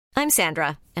I'm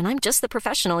Sandra, and I'm just the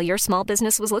professional your small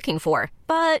business was looking for.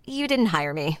 But you didn't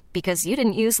hire me because you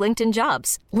didn't use LinkedIn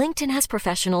Jobs. LinkedIn has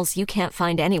professionals you can't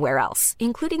find anywhere else,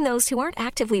 including those who aren't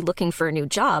actively looking for a new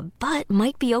job, but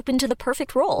might be open to the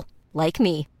perfect role, like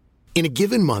me. In a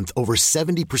given month, over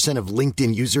 70% of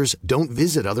LinkedIn users don't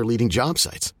visit other leading job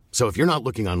sites. So if you're not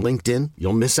looking on LinkedIn,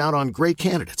 you'll miss out on great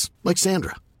candidates like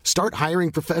Sandra. Start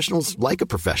hiring professionals like a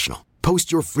professional.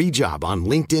 Post your free job on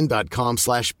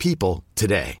linkedin.com/people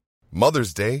today.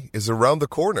 Mother's Day is around the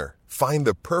corner. Find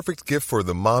the perfect gift for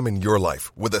the mom in your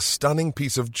life with a stunning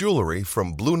piece of jewelry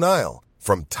from Blue Nile.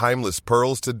 From timeless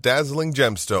pearls to dazzling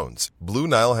gemstones, Blue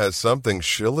Nile has something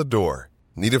she'll adore.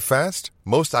 Need it fast?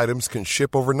 Most items can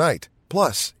ship overnight.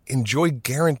 Plus, enjoy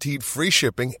guaranteed free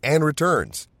shipping and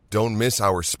returns. Don't miss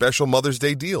our special Mother's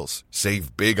Day deals.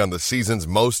 Save big on the season's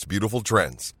most beautiful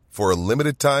trends. For a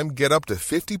limited time, get up to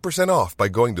 50% off by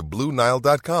going to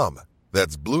BlueNile.com.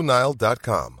 That's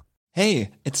BlueNile.com.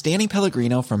 Hey, it's Danny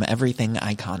Pellegrino from Everything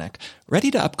Iconic. Ready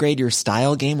to upgrade your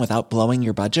style game without blowing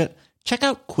your budget? Check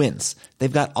out Quince. They've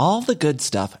got all the good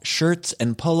stuff, shirts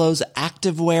and polos,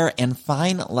 activewear, and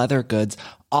fine leather goods,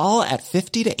 all at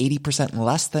 50 to 80%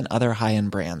 less than other high-end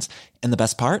brands. And the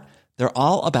best part? They're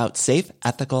all about safe,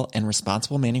 ethical, and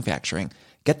responsible manufacturing.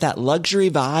 Get that luxury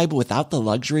vibe without the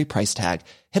luxury price tag.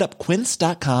 Hit up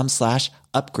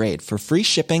quince.com/upgrade for free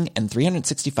shipping and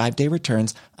 365-day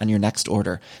returns on your next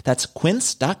order. That's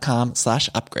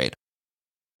quince.com/upgrade.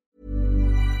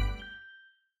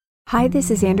 Hi, this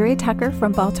is Andrea Tucker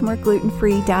from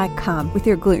BaltimoreGlutenFree.com with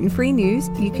your gluten-free news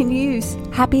you can use.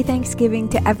 Happy Thanksgiving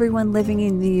to everyone living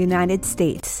in the United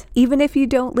States. Even if you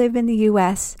don't live in the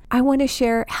U.S., I want to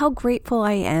share how grateful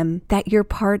I am that you're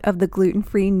part of the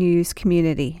gluten-free news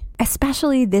community.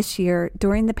 Especially this year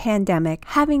during the pandemic,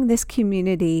 having this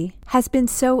community has been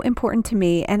so important to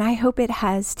me, and I hope it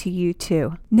has to you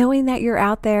too. Knowing that you're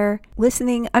out there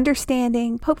listening,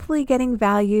 understanding, hopefully getting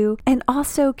value, and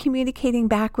also communicating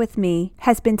back with me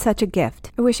has been such a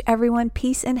gift. I wish everyone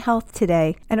peace and health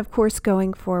today, and of course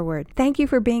going forward. Thank you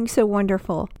for being so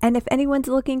wonderful. And if anyone's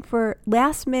looking for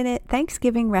last-minute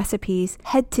Thanksgiving recipes,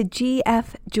 head to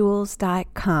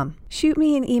gfjules.com. Shoot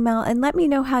me an email and let me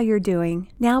know how you're doing.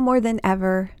 Now more than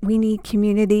ever, we need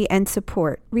community and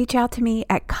support. Reach out to me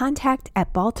at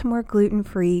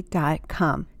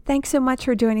contact@BaltimoreGlutenFree.com. Thanks so much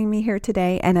for joining me here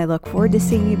today, and I look forward to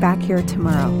seeing you back here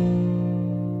tomorrow.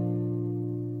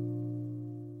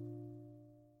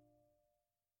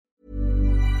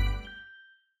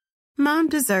 Mom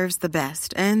deserves the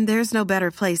best, and there's no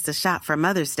better place to shop for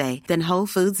Mother's Day than Whole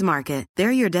Foods Market.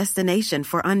 They're your destination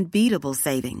for unbeatable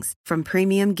savings, from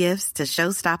premium gifts to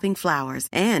show-stopping flowers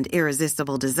and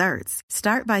irresistible desserts.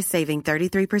 Start by saving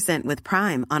 33% with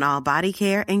Prime on all body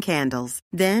care and candles.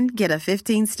 Then get a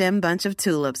 15-stem bunch of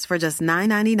tulips for just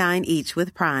 $9.99 each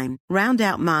with Prime. Round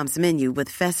out Mom's menu with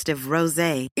festive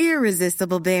rosé,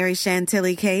 irresistible berry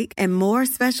chantilly cake, and more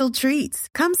special treats.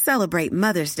 Come celebrate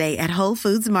Mother's Day at Whole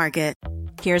Foods Market.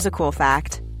 Here's a cool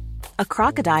fact. A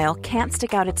crocodile can't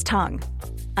stick out its tongue.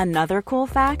 Another cool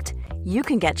fact, you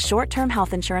can get short-term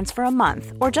health insurance for a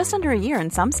month or just under a year in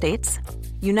some states.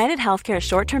 United Healthcare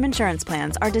short-term insurance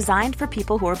plans are designed for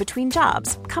people who are between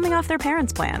jobs, coming off their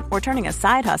parents' plan, or turning a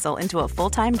side hustle into a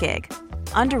full-time gig.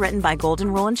 Underwritten by Golden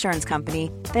Rule Insurance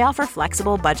Company, they offer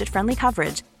flexible, budget-friendly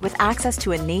coverage with access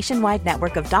to a nationwide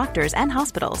network of doctors and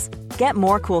hospitals. Get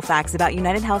more cool facts about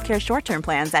United Healthcare short-term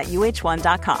plans at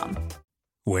uh1.com.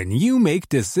 When you make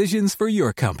decisions for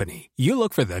your company, you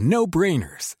look for the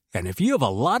no-brainers. And if you have a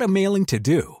lot of mailing to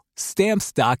do,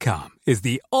 Stamps.com is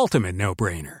the ultimate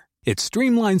no-brainer. It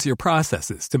streamlines your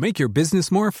processes to make your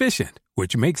business more efficient,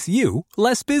 which makes you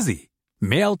less busy.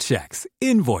 Mail checks,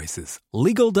 invoices,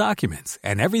 legal documents,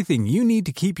 and everything you need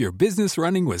to keep your business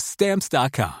running with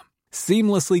Stamps.com.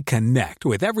 Seamlessly connect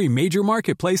with every major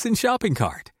marketplace and shopping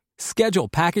cart. Schedule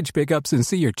package pickups and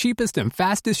see your cheapest and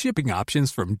fastest shipping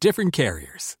options from different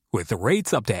carriers, with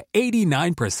rates up to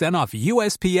 89% off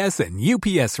USPS and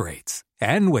UPS rates.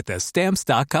 And with the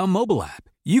Stamps.com mobile app,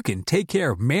 you can take care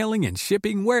of mailing and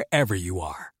shipping wherever you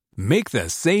are. Make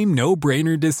the same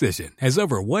no-brainer decision as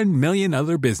over 1 million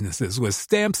other businesses with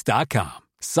Stamps.com.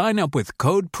 Sign up with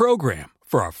code PROGRAM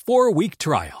for a 4-week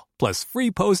trial, plus free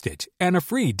postage and a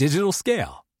free digital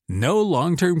scale. No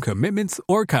long-term commitments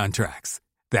or contracts.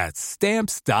 That's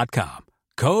Stamps.com.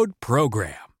 Code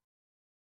PROGRAM.